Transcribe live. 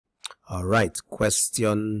All right,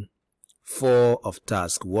 question 4 of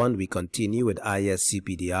task 1. We continue with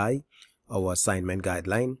Iscpdi, our assignment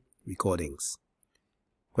guideline recordings.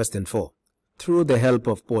 Question 4. Through the help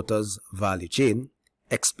of Porter's value chain,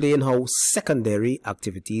 explain how secondary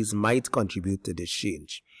activities might contribute to this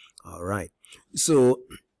change. All right, so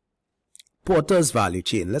Porter's value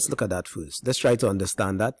chain, let's look at that first. Let's try to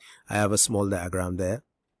understand that. I have a small diagram there.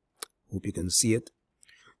 Hope you can see it.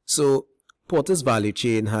 So Porter's value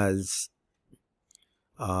chain has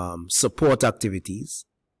support activities,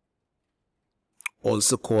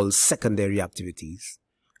 also called secondary activities,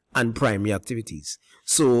 and primary activities.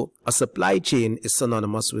 So a supply chain is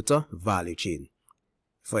synonymous with a value chain.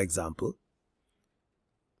 For example,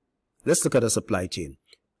 let's look at a supply chain.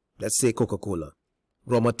 Let's say Coca-Cola.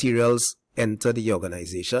 Raw materials enter the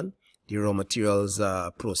organization. The raw materials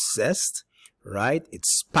are processed, right?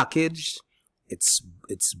 It's packaged, it's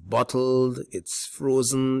bottled, it's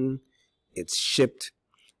frozen, it's shipped.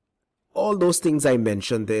 All those things I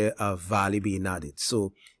mentioned there are value being added.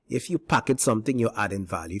 So if you package something, you're adding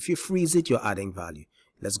value. If you freeze it, you're adding value.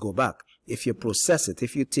 Let's go back. If you process it,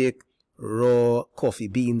 if you take raw coffee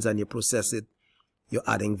beans and you process it, you're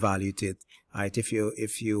adding value to it. All right? If you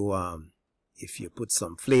put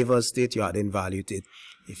some flavors to it, you're adding value to it.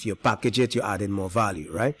 If you package it, you're adding more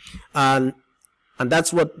value, right? And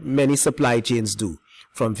that's what many supply chains do.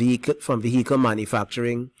 From vehicle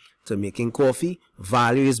manufacturing to making coffee,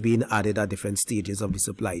 value is being added at different stages of the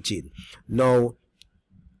supply chain. Now,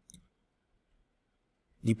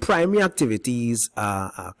 the primary activities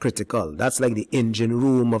are critical. That's like the engine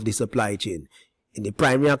room of the supply chain. In the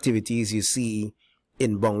primary activities, you see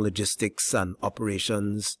inbound logistics and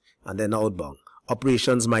operations, and then outbound.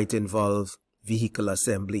 Operations might involve vehicle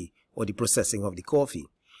assembly or the processing of the coffee.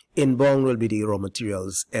 Inbound will be the raw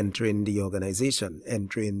materials entering the organization,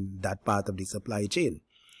 entering that part of the supply chain,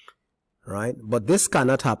 right? But this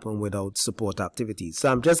cannot happen without support activities.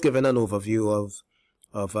 So I'm just giving an overview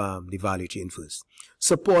of the value chain first.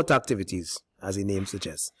 Support activities, as the name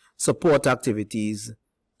suggests. Support activities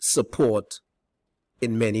support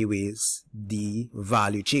in many ways the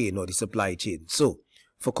value chain or the supply chain. So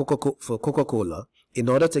for Coca-Cola, in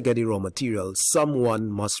order to get the raw material,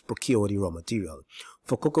 someone must procure the raw material.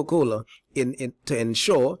 For Coca-Cola, to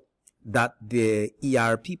ensure that the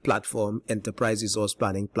ERP platform, Enterprise Resource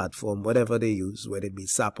Planning platform, whatever they use, whether it be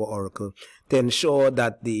SAP or Oracle, to ensure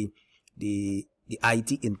that the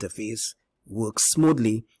IT interface works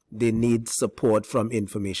smoothly, they need support from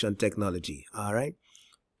information technology. All right.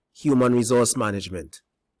 Human resource management.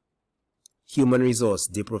 Human resource,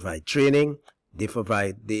 they provide training, they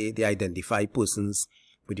identify persons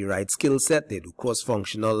with the right skill set, they do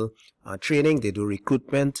cross-functional training, they do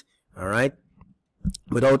recruitment. All right.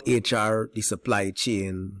 Without HR, the supply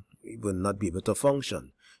chain will not be able to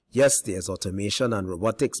function. Yes, there's automation and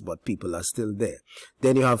robotics, but people are still there.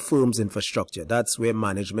 Then you have firms infrastructure. That's where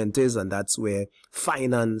management is, and that's where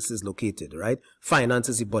finance is located, right? Finance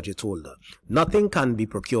is the budget holder. Nothing can be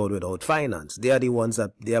procured without finance. They are the ones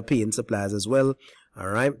that they are paying suppliers as well. All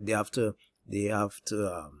right, they have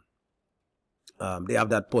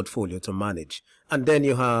that portfolio to manage. And then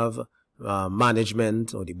you have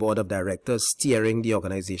management or the board of directors steering the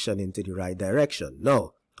organization into the right direction.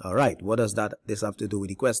 No. All right, what does this have to do with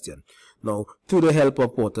the question? Now, through the help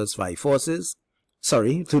of Porter's through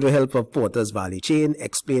the help of Porter's value chain,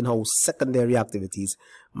 explain how secondary activities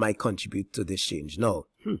might contribute to this change. Now,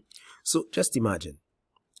 so just imagine,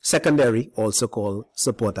 secondary, also called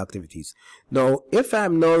support activities. Now, if I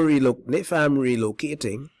am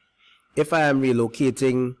relocating,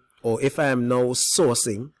 or if I am now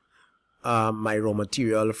sourcing my raw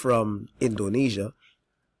material from Indonesia,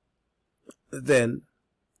 then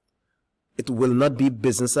it will not be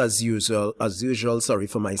business as usual,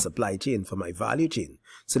 for my supply chain, for my value chain.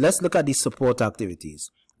 So let's look at the support activities.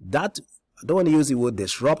 That, I don't want to use the word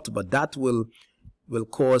disrupt, but that will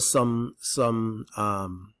cause some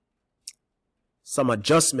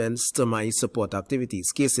adjustments to my support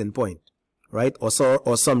activities. Case in point, right? Or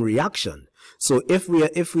some reaction. So if we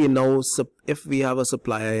have a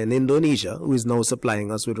supplier in Indonesia who is now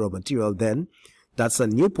supplying us with raw material, then that's a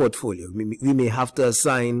new portfolio. We may have to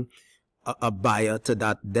assign a buyer to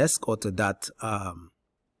that desk or to that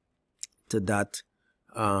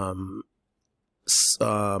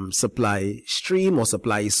supply stream or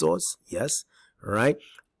supply source. Yes, right.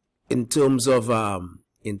 In terms of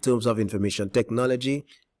information technology,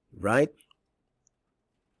 right,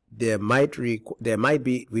 we might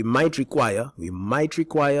require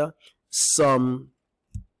some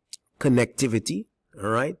connectivity, all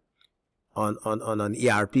right, on an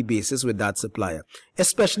ERP basis with that supplier,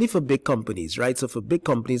 especially for big companies, right? So for big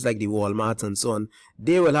companies like the Walmart and so on,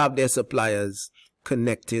 they will have their suppliers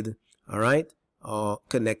connected, all right, or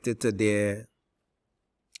connected to their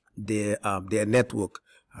network,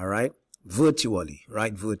 all right, virtually,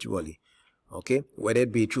 right, virtually, okay, whether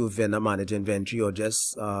it be through vendor managed inventory or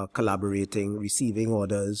just collaborating, receiving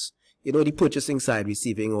orders, you know, the purchasing side,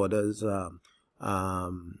 receiving orders,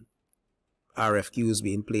 RFQs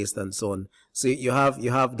being placed and so on. So you have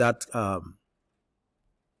that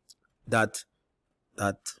that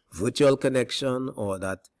virtual connection, or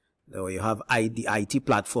you have the IT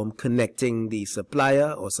platform connecting the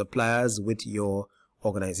supplier or suppliers with your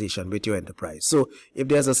organization, with your enterprise. So if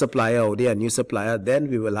there's a supplier out there, a new supplier, then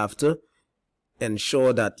we will have to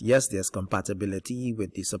ensure that yes, there's compatibility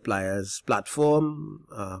with the supplier's platform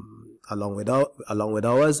along with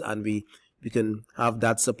ours, and we can have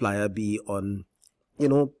that supplier be on, you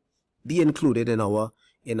know, be included in our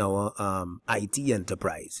IT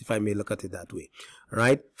enterprise, if I may look at it that way,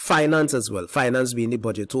 right? Finance as well. Finance being the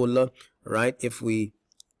budget holder, right? If we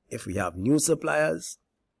have new suppliers,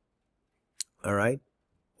 all right,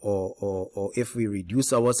 or if we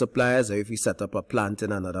reduce our suppliers, or if we set up a plant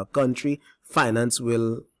in another country, finance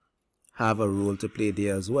will have a role to play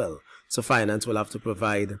there as well. So finance will have to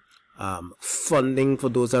provide funding for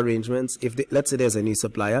those arrangements. If let's say there's a new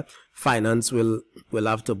supplier, finance will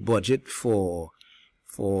have to budget for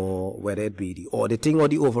whether it be the auditing or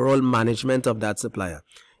the overall management of that supplier,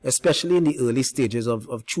 especially in the early stages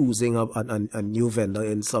of choosing a new vendor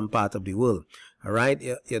in some part of the world. All right,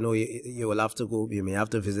 you know, you will have to go, you may have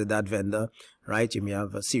to visit that vendor, right? You may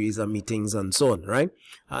have a series of meetings and so on, right?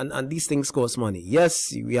 And these things cost money.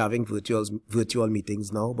 Yes, we're having virtual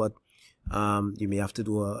meetings now, but you may have to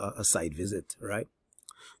do a site visit, right?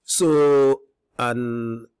 So,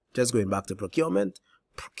 and just going back to procurement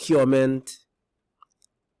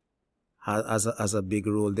has a big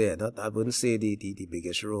role there. I wouldn't say the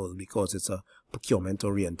biggest role, because it's a procurement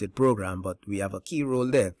oriented program, but we have a key role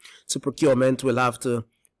there. So procurement will have to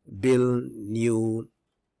build new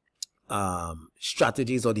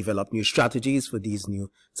strategies, or develop new strategies for these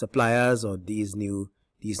new suppliers, or these new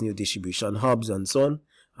distribution hubs and so on.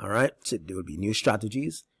 All right, so there will be new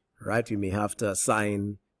strategies, right? We may have to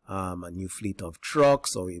assign a new fleet of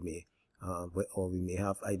trucks, or we may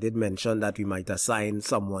have, I did mention that we might assign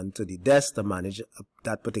someone to the desk to manage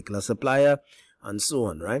that particular supplier and so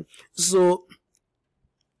on, right? So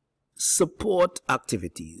support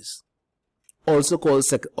activities, also called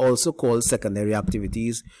secondary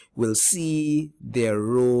activities, will see their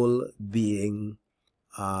role being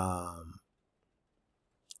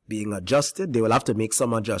adjusted. They will have to make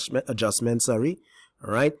some adjustments, sorry,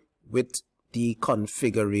 right, with the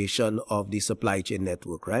configuration of the supply chain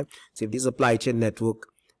network, right? So if the supply chain network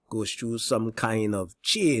goes through some kind of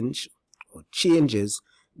change or changes,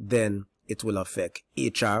 then it will affect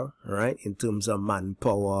HR, right, in terms of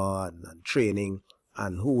manpower and training,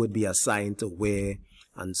 and who would be assigned to where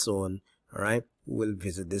and so on, all right? Who will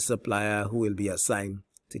visit the supplier, who will be assigned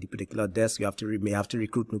to the particular desk. We may have to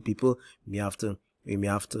recruit new people. We may have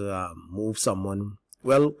to move someone,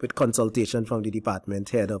 well, with consultation from the department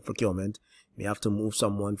head of procurement. We have to move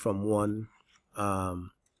someone from one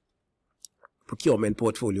procurement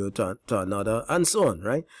portfolio to another, and so on,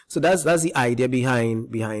 right? So that's the idea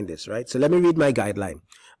behind this, right? So let me read my guideline.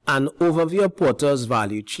 An overview of Porter's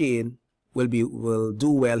value chain will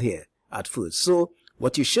do well here at first. So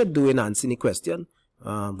what you should do in answering the question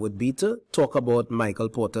would be to talk about Michael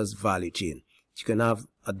Porter's value chain. You can have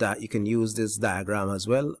you can use this diagram as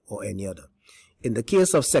well, or any other. In the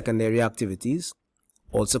case of secondary activities,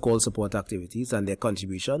 also called support activities, and their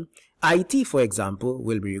contribution, IT, for example,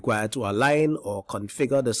 will be required to align or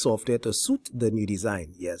configure the software to suit the new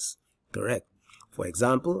design. Yes, correct. For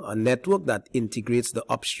example, a network that integrates the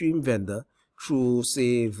upstream vendor through,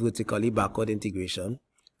 say, vertically backward integration,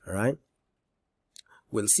 right,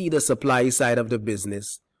 will see the supply side of the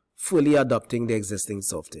business fully adopting the existing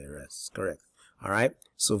software. Yes, correct. All right.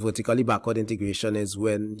 So vertically backward integration is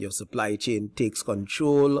when your supply chain takes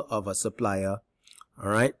control of a supplier, all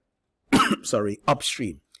right, sorry,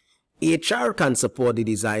 upstream. HR can support the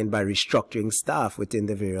design by restructuring staff within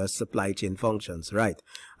the various supply chain functions, right?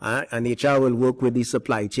 And HR will work with the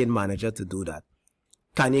supply chain manager to do that.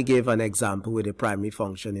 Can you give an example with a primary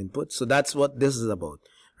function input? So that's what this is about,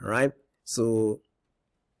 all right? So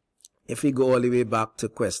if we go all the way back to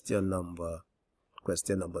question number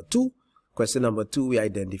 2. Question number 2, we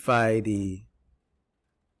identify the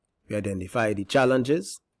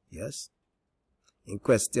challenges. Yes. In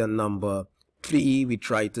question number 3, we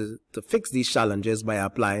try to fix these challenges by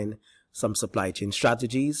applying some supply chain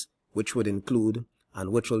strategies. which would include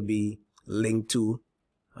and which will be linked to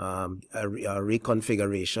a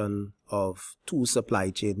reconfiguration of 2 supply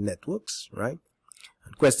chain networks, right?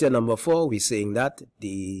 And question number 4, we're saying that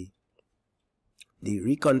the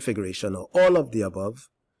reconfiguration of all of the above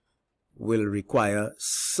will require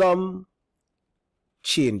some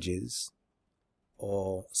changes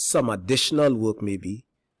or some additional work maybe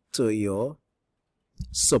to your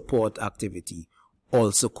support activity,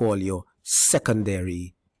 also called your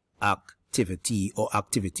secondary activity or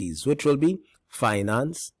activities, which will be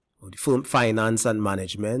finance, or the firm finance and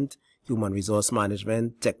management, human resource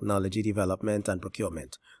management, technology development, and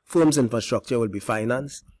procurement. Firm's infrastructure will be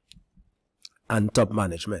finance and top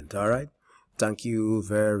management. All right. Thank you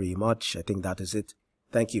very much. I think that is it.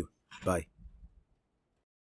 Thank you. Bye.